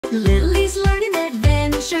Lily's learning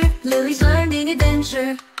adventure. Lily's learning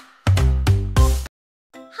adventure.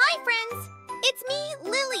 Hi friends, it's me,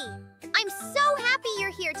 Lily. I'm so happy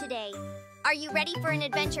you're here today. Are you ready for an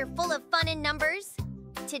adventure full of fun and numbers?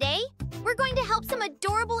 Today, we're going to help some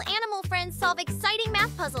adorable animal friends solve exciting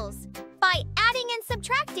math puzzles by adding and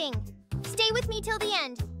subtracting. Stay with me till the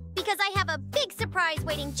end, because I have a big surprise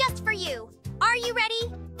waiting just for you. Are you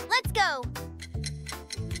ready? Let's go!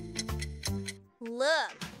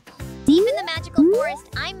 Look! Deep in the magical forest,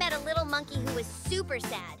 I met a little monkey who was super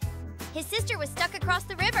sad. His sister was stuck across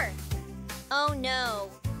the river. Oh no.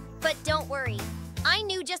 But don't worry, I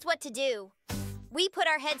knew just what to do. We put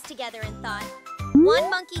our heads together and thought, one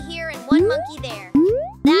monkey here and one monkey there.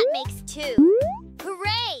 That makes two.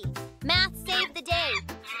 Hooray! Math saved the day.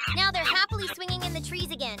 Now they're happily swinging in the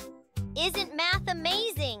trees again. Isn't math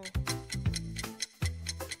amazing?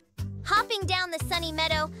 Hopping down the sunny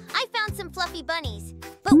meadow, I found some fluffy bunnies.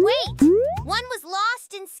 But wait! One was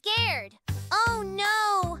lost and scared. Oh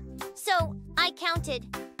no! So I counted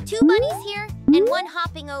 2 bunnies here and 1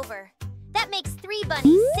 hopping over. That makes 3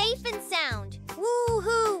 bunnies safe and sound.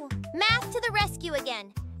 Woo-hoo! Math to the rescue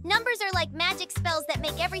again. Numbers are like magic spells that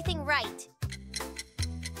make everything right.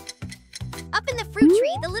 Up in the fruit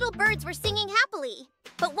tree, the little birds were singing happily.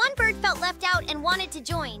 But one bird felt left out and wanted to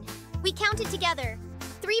join. We counted together.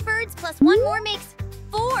 3 birds plus 1 more makes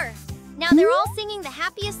 4. Now they're all singing the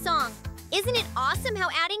happiest song. Isn't it awesome how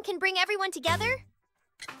adding can bring everyone together?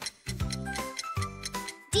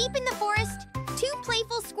 Deep in the forest, 2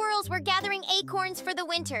 playful squirrels were gathering acorns for the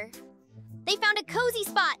winter. They found a cozy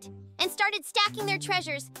spot and started stacking their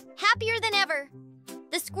treasures, happier than ever.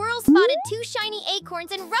 The squirrels spotted 2 shiny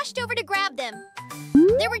acorns and rushed over to grab them.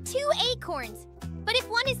 There were 2 acorns, but if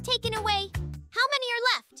one is taken away, how many are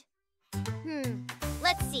left?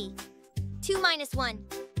 Let's see. 2 minus 1.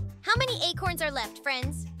 How many acorns are left,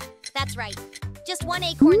 friends? That's right, just 1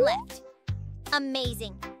 acorn left.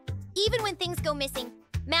 Amazing. Even when things go missing,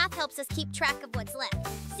 math helps us keep track of what's left.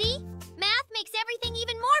 See? Math makes everything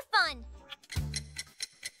even more fun.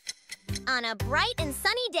 On a bright and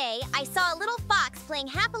sunny day, I saw a little fox playing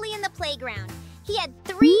happily in the playground. He had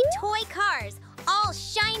 3 toy cars, all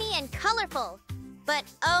shiny and colorful. But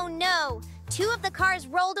oh no, 2 of the cars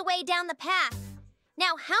rolled away down the path.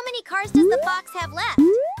 Now, how many cars does the fox have left?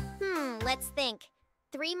 Let's think.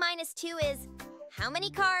 3 minus 2 is how many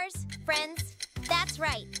cars, friends? That's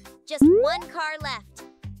right, just 1 car left.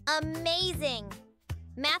 Amazing!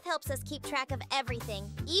 Math helps us keep track of everything,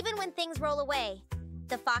 even when things roll away.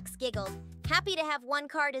 The fox giggled, happy to have 1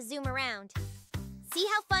 car to zoom around. See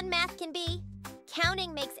how fun math can be?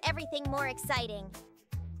 Counting makes everything more exciting.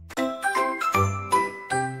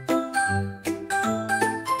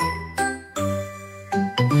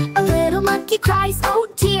 A little monkey cries, oh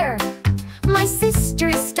dear. My sister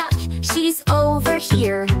is stuck, she's over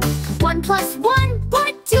here. 1 plus 1,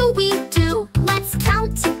 what do we do? Let's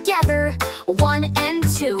count together, 1 and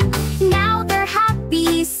 2. Now they're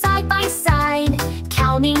happy side by side.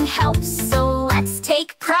 Counting helps, so let's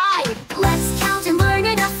take pride. Let's count and learn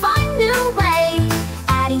in a fun new way.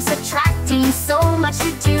 Adding, subtracting, so much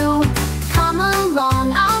to do. Come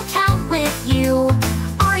along, I'll count with you.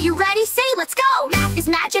 Are you ready? Say let's go! Math is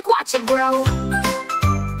magic, watch it grow.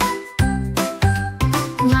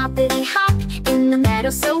 Hoppity hop in the meadow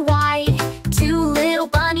so wide. 2 little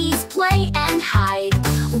bunnies play and hide.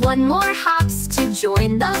 1 more hops to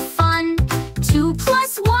join the fun. 2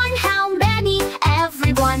 plus 1, how many?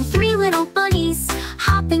 Everyone. 3 little bunnies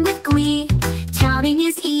hopping with glee. Counting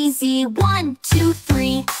is easy. 1, 2,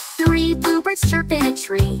 3. 3 bluebirds chirp in a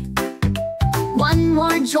tree. 1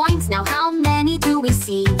 more joins. Now how many do we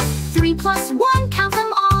see? 3 plus 1, count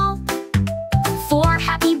them all. 4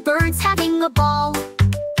 happy birds having a ball.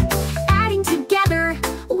 Adding together,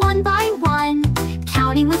 1 by 1.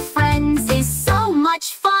 Counting with friends is so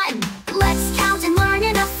much fun. Let's count and learn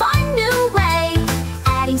in a fun new way.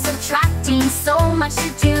 Adding, subtracting, so much to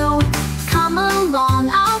do. Come along,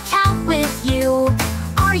 I'll count with you.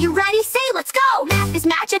 Are you ready? Say let's go! Math is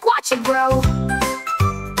magic, watch it grow.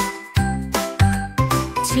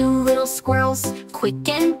 2 little squirrels, quick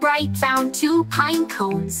and bright, found 2 pine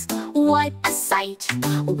cones. What a sight!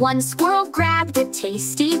 1 squirrel grabbed a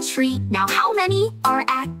tasty treat. Now how many are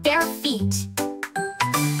at their feet?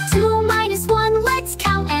 2 minus 1, let's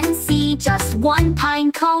count and see. Just 1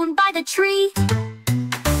 pine cone by the tree.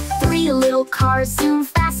 3 little cars zoom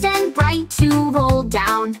fast and bright to roll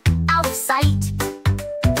down, out of sight.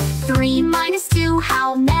 3 minus 2,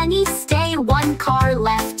 how many stay? 1 car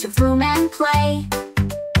left to vroom and play.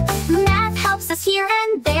 Math helps us here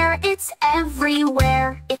and there, it's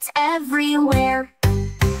everywhere, it's everywhere.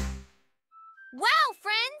 Wow,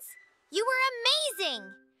 friends! You were amazing!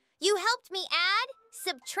 You helped me add,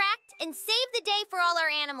 subtract, and save the day for all our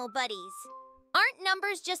animal buddies. Aren't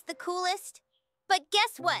numbers just the coolest? But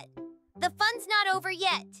guess what? The fun's not over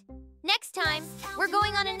yet. Next time, we're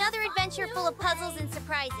going on another adventure full of puzzles and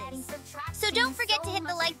surprises. So don't forget to hit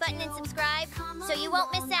the like button and subscribe so you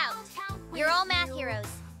won't miss out. You're all math heroes.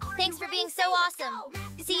 Thanks for being so awesome.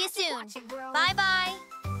 See you soon. Bye-bye.